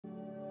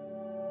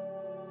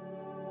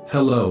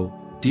Hello,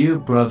 dear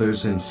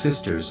brothers and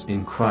sisters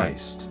in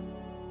Christ.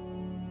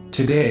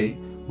 Today,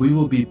 we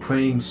will be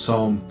praying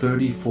Psalm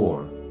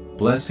 34,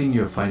 blessing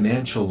your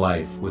financial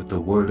life with the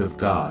Word of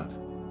God.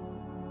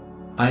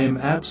 I am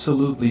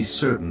absolutely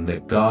certain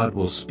that God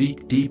will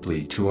speak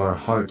deeply to our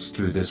hearts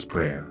through this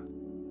prayer.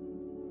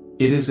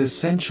 It is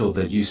essential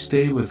that you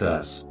stay with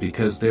us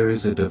because there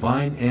is a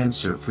divine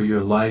answer for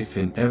your life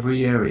in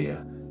every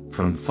area,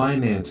 from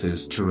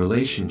finances to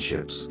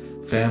relationships,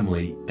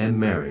 family, and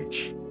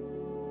marriage.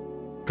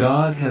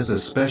 God has a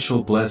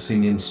special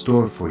blessing in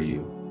store for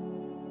you.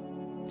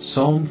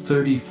 Psalm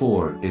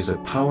 34 is a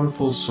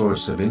powerful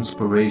source of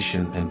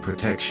inspiration and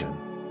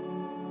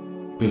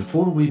protection.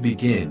 Before we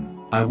begin,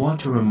 I want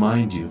to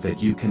remind you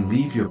that you can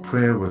leave your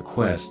prayer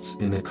requests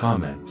in the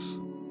comments.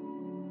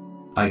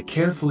 I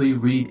carefully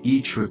read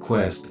each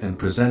request and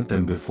present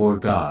them before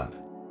God.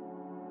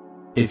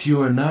 If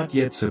you are not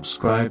yet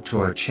subscribed to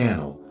our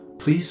channel,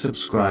 please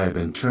subscribe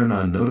and turn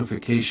on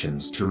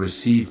notifications to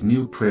receive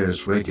new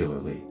prayers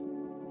regularly.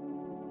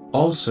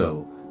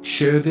 Also,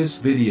 share this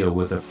video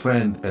with a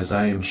friend as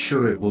I am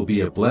sure it will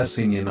be a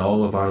blessing in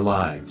all of our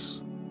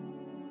lives.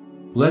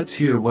 Let's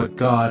hear what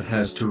God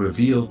has to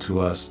reveal to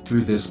us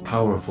through this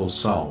powerful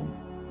psalm.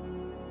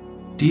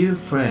 Dear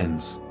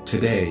friends,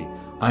 today,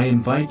 I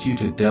invite you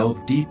to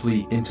delve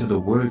deeply into the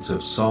words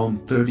of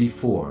Psalm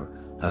 34,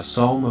 a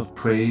psalm of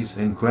praise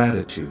and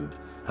gratitude,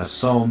 a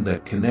psalm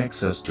that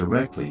connects us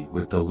directly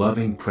with the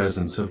loving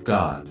presence of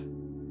God.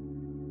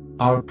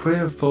 Our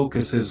prayer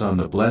focuses on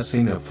the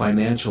blessing of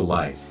financial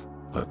life,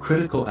 a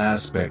critical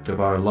aspect of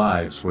our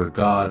lives where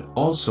God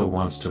also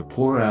wants to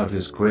pour out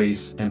His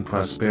grace and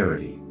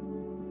prosperity.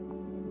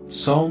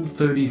 Psalm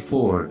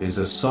 34 is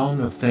a song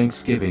of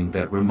thanksgiving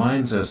that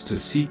reminds us to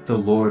seek the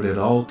Lord at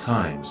all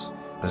times,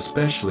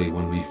 especially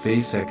when we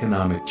face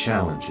economic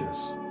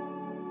challenges.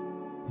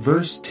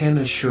 Verse 10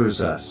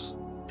 assures us,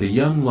 "The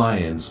young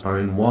lions are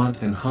in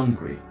want and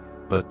hungry,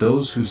 but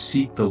those who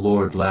seek the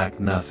Lord lack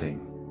nothing."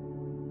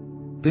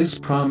 This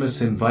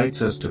promise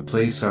invites us to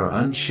place our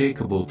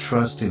unshakable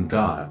trust in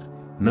God,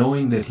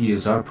 knowing that He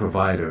is our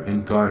provider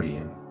and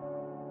guardian.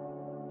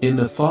 In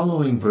the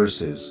following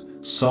verses,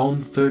 Psalm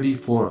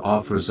 34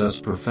 offers us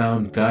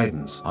profound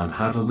guidance on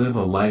how to live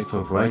a life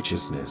of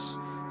righteousness,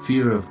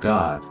 fear of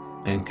God,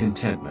 and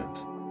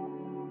contentment.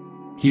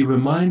 He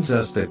reminds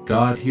us that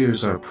God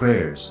hears our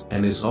prayers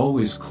and is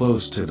always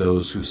close to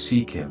those who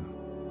seek Him.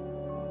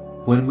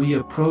 When we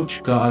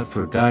approach God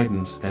for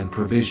guidance and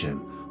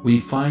provision, we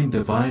find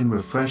divine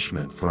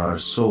refreshment for our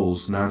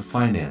souls and our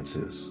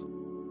finances.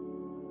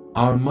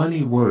 Our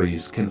money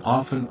worries can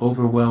often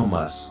overwhelm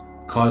us,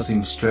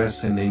 causing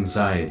stress and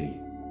anxiety.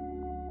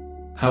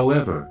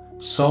 However,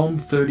 Psalm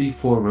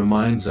 34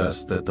 reminds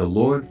us that the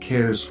Lord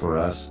cares for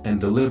us and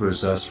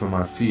delivers us from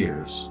our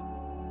fears.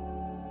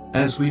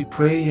 As we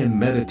pray and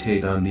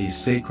meditate on these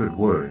sacred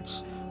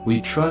words,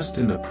 we trust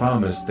in the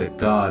promise that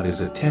God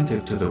is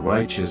attentive to the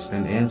righteous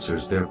and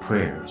answers their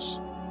prayers.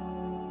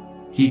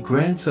 He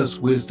grants us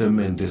wisdom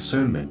and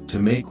discernment to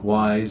make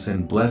wise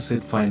and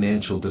blessed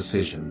financial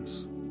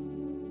decisions.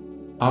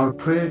 Our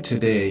prayer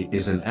today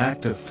is an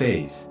act of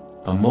faith,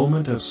 a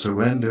moment of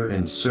surrender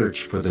and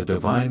search for the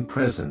divine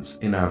presence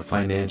in our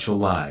financial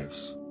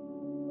lives.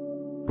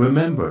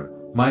 Remember,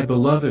 my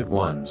beloved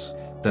ones,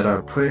 that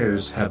our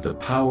prayers have the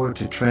power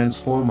to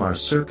transform our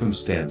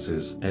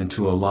circumstances and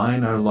to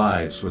align our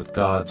lives with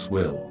God's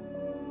will.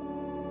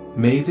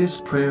 May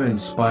this prayer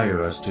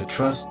inspire us to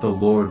trust the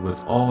Lord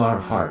with all our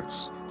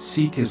hearts,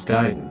 seek His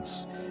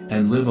guidance,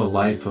 and live a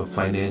life of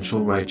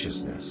financial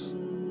righteousness.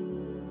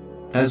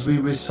 As we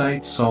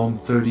recite Psalm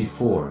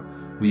 34,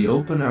 we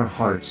open our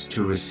hearts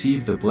to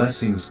receive the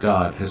blessings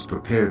God has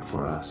prepared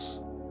for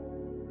us.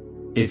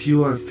 If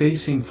you are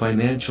facing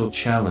financial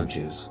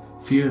challenges,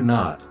 fear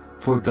not,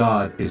 for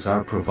God is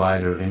our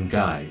provider and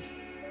guide.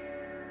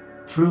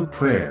 Through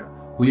prayer,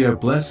 we are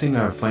blessing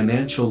our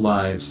financial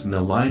lives and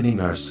aligning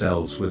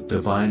ourselves with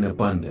divine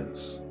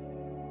abundance.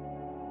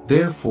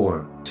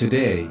 Therefore,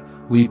 today,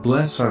 we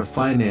bless our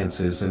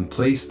finances and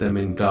place them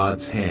in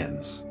God's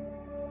hands.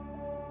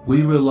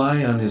 We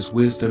rely on His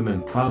wisdom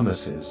and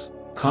promises,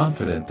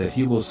 confident that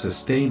He will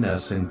sustain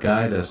us and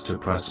guide us to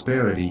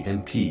prosperity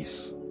and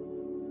peace.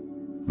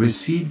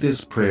 Receive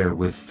this prayer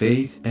with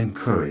faith and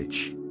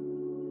courage.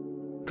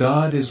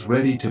 God is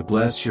ready to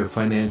bless your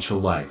financial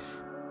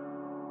life.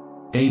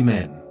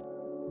 Amen.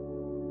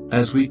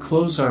 As we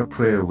close our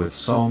prayer with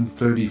Psalm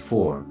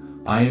 34,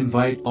 I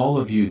invite all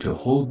of you to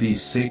hold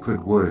these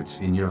sacred words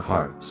in your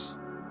hearts.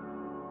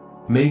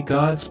 May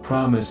God's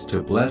promise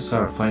to bless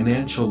our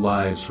financial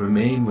lives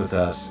remain with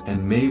us,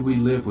 and may we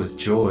live with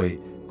joy,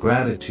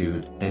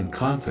 gratitude, and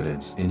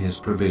confidence in His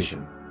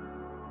provision.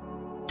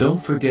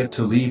 Don't forget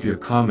to leave your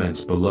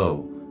comments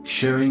below,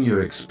 sharing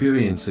your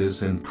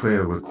experiences and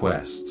prayer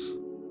requests.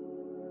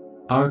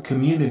 Our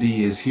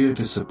community is here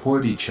to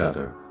support each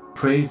other,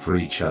 pray for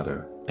each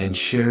other, and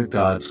share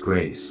God's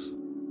grace.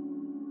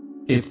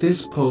 If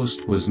this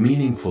post was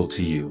meaningful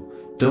to you,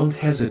 don't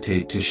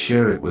hesitate to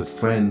share it with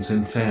friends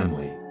and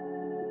family.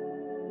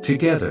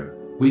 Together,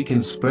 we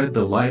can spread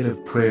the light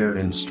of prayer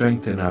and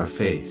strengthen our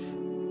faith.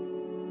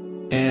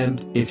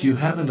 And, if you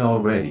haven't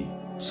already,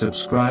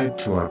 subscribe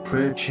to our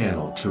prayer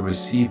channel to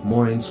receive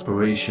more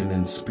inspiration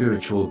and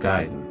spiritual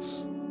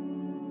guidance.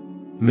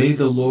 May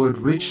the Lord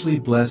richly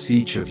bless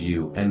each of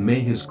you, and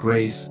may His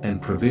grace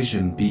and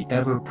provision be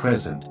ever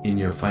present in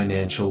your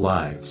financial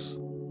lives.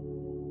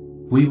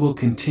 We will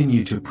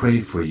continue to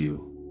pray for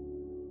you.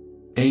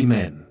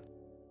 Amen.